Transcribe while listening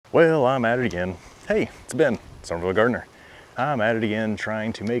Well, I'm at it again. Hey, it's Ben, Summerville Gardener. I'm at it again,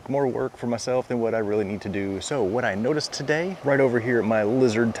 trying to make more work for myself than what I really need to do. So what I noticed today, right over here at my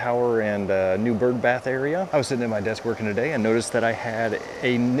lizard tower and new bird bath area, I was sitting at my desk working today and noticed that I had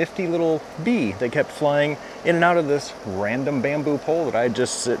a nifty little bee that kept flying in and out of this random bamboo pole that I had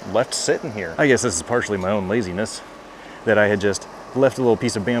just left sitting here. I guess this is partially my own laziness, that I had just left a little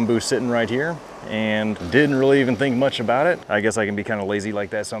piece of bamboo sitting right here and didn't really even think much about it. I guess I can be kind of lazy like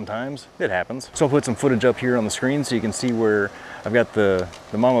that sometimes. It happens. So I'll put some footage up here on the screen so you can see where I've got the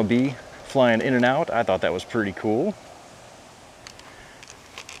mama bee flying in and out. I thought that was pretty cool.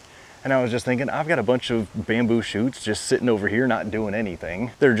 And I was just thinking, I've got a bunch of bamboo shoots just sitting over here not doing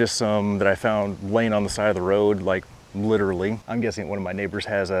anything. They're just some that I found laying on the side of the road, like literally. I'm guessing one of my neighbors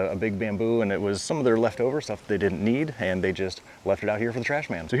has a big bamboo and it was some of their leftover stuff they didn't need and they just left it out here for the trash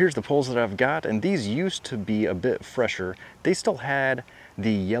man. So here's the poles that I've got, and these used to be a bit fresher. They still had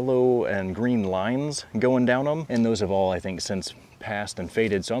the yellow and green lines going down them, and those have all, I think, since passed and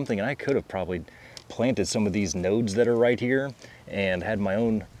faded. So I'm thinking I could have probably planted some of these nodes that are right here and had my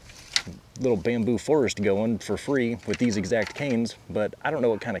own little bamboo forest going for free with these exact canes, but I don't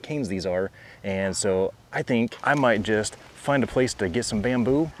know what kind of canes these are, and so I think I might just find a place to get some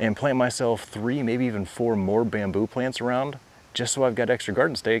bamboo and plant myself 3, maybe even 4 more bamboo plants around, just so I've got extra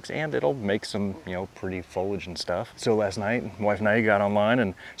garden stakes and it'll make some, you know, pretty foliage and stuff. So last night, my wife and I got online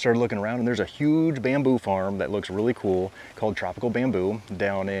and started looking around, and there's a huge bamboo farm that looks really cool called Tropical Bamboo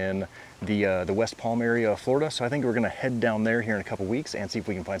down in the West Palm area of Florida. So I think we're gonna head down there here in a couple weeks and see if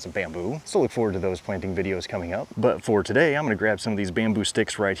we can find some bamboo. So look forward to those planting videos coming up. But for today, I'm gonna grab some of these bamboo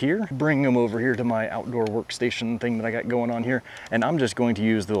sticks right here, bring them over here to my outdoor workstation thing that I got going on here, and I'm just going to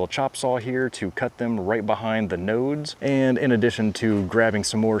use the little chop saw here to cut them right behind the nodes. And in addition to grabbing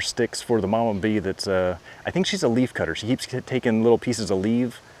some more sticks for the mama bee that's, I think she's a leaf cutter. She keeps taking little pieces of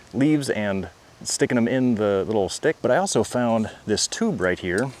leaves and sticking them in the little stick. But I also found this tube right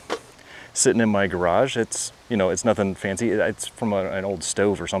here sitting in my garage. It's, you know, it's nothing fancy. It's from an old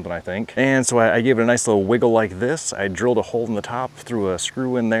stove or something, I think. And so I gave it a nice little wiggle like this. I drilled a hole in the top, threw a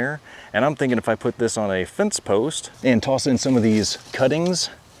screw in there, and I'm thinking if I put this on a fence post and toss in some of these cuttings,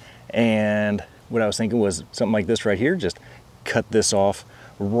 and what I was thinking was something like this right here, just cut this off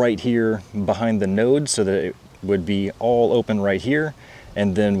right here behind the node so that it would be all open right here,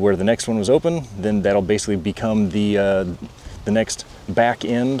 and then where the next one was open, then that'll basically become the next back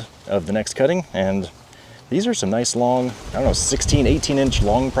end of the next cutting. And these are some nice long, I don't know, 16, 18 inch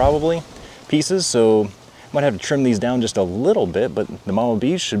long probably pieces, so might have to trim these down just a little bit, but the mama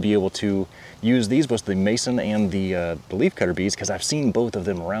bees should be able to use these, both the mason and the leafcutter bees, because I've seen both of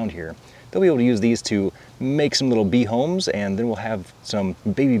them around here. They'll be able to use these to make some little bee homes, and then we'll have some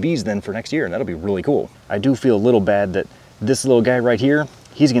baby bees then for next year, and that'll be really cool. I do feel a little bad that this little guy right here,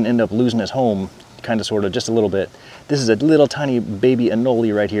 he's gonna end up losing his home, kind of, sort of, just a little bit. This is a little tiny baby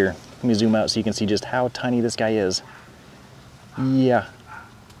anole right here. Let me zoom out so you can see just how tiny this guy is. Yeah,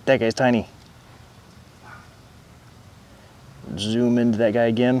 that guy's tiny. Zoom into that guy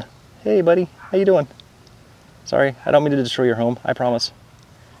again. Hey buddy, how you doing? Sorry, I don't mean to destroy your home, I promise.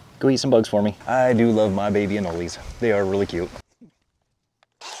 Go eat some bugs for me. I do love my baby anoles. They are really cute.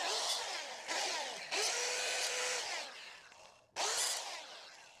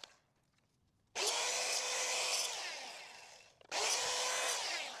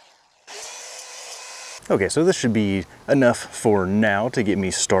 Okay, so this should be enough for now to get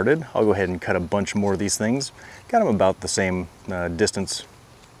me started. I'll go ahead and cut a bunch more of these things. Got them about the same distance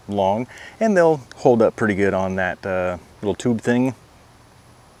long, and they'll hold up pretty good on that little tube thing,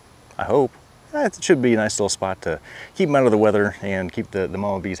 I hope. It should be a nice little spot to keep them out of the weather and keep the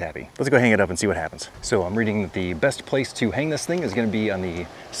mama bees happy. Let's go hang it up and see what happens. So I'm reading that the best place to hang this thing is gonna be on the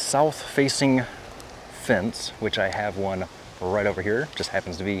south-facing fence, which I have one right over here. Just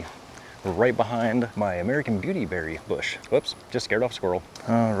happens to be right behind my American Beautyberry bush. Whoops, just scared off a squirrel.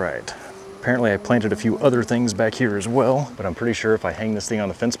 All right, apparently I planted a few other things back here as well, but I'm pretty sure if I hang this thing on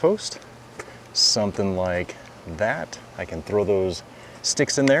the fence post, something like that, I can throw those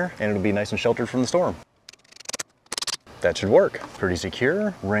sticks in there and it'll be nice and sheltered from the storm. That should work. Pretty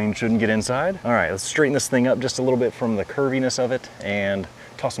secure, rain shouldn't get inside. All right, let's straighten this thing up just a little bit from the curviness of it and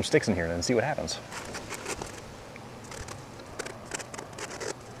toss some sticks in here and see what happens.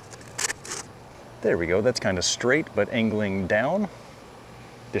 There we go, that's kind of straight, but angling down.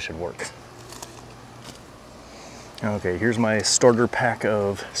 This should work. Okay, here's my starter pack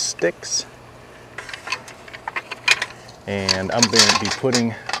of sticks. And I'm gonna be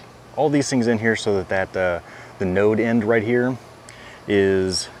putting all these things in here so that the node end right here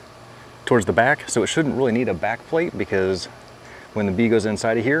is towards the back. So it shouldn't really need a back plate because When the bee goes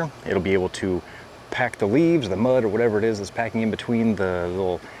inside of here, it'll be able to pack the leaves, the mud, or whatever it is that's packing in between the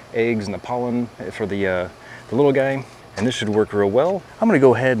little eggs and the pollen for the little guy. And this should work real well. I'm gonna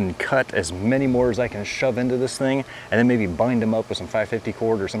go ahead and cut as many more as I can shove into this thing, and then maybe bind them up with some 550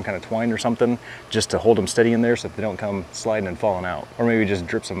 cord or some kind of twine or something, just to hold them steady in there so that they don't come sliding and falling out. Or maybe just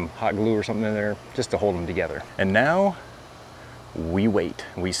drip some hot glue or something in there just to hold them together. And now we wait.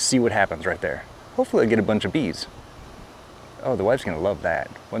 We see what happens right there. Hopefully I get a bunch of bees. Oh, the wife's gonna love that.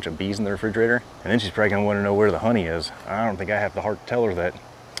 A bunch of bees in the refrigerator. And then she's probably gonna wanna know where the honey is. I don't think I have the heart to tell her that.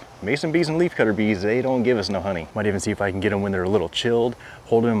 Mason bees and leafcutter bees, they don't give us no honey. Might even see if I can get them when they're a little chilled,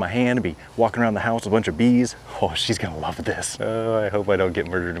 hold them in my hand and be walking around the house with a bunch of bees. Oh, she's gonna love this. Oh, I hope I don't get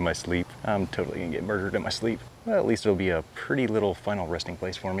murdered in my sleep. I'm totally gonna get murdered in my sleep. Well, at least it'll be a pretty little final resting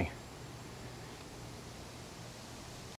place for me.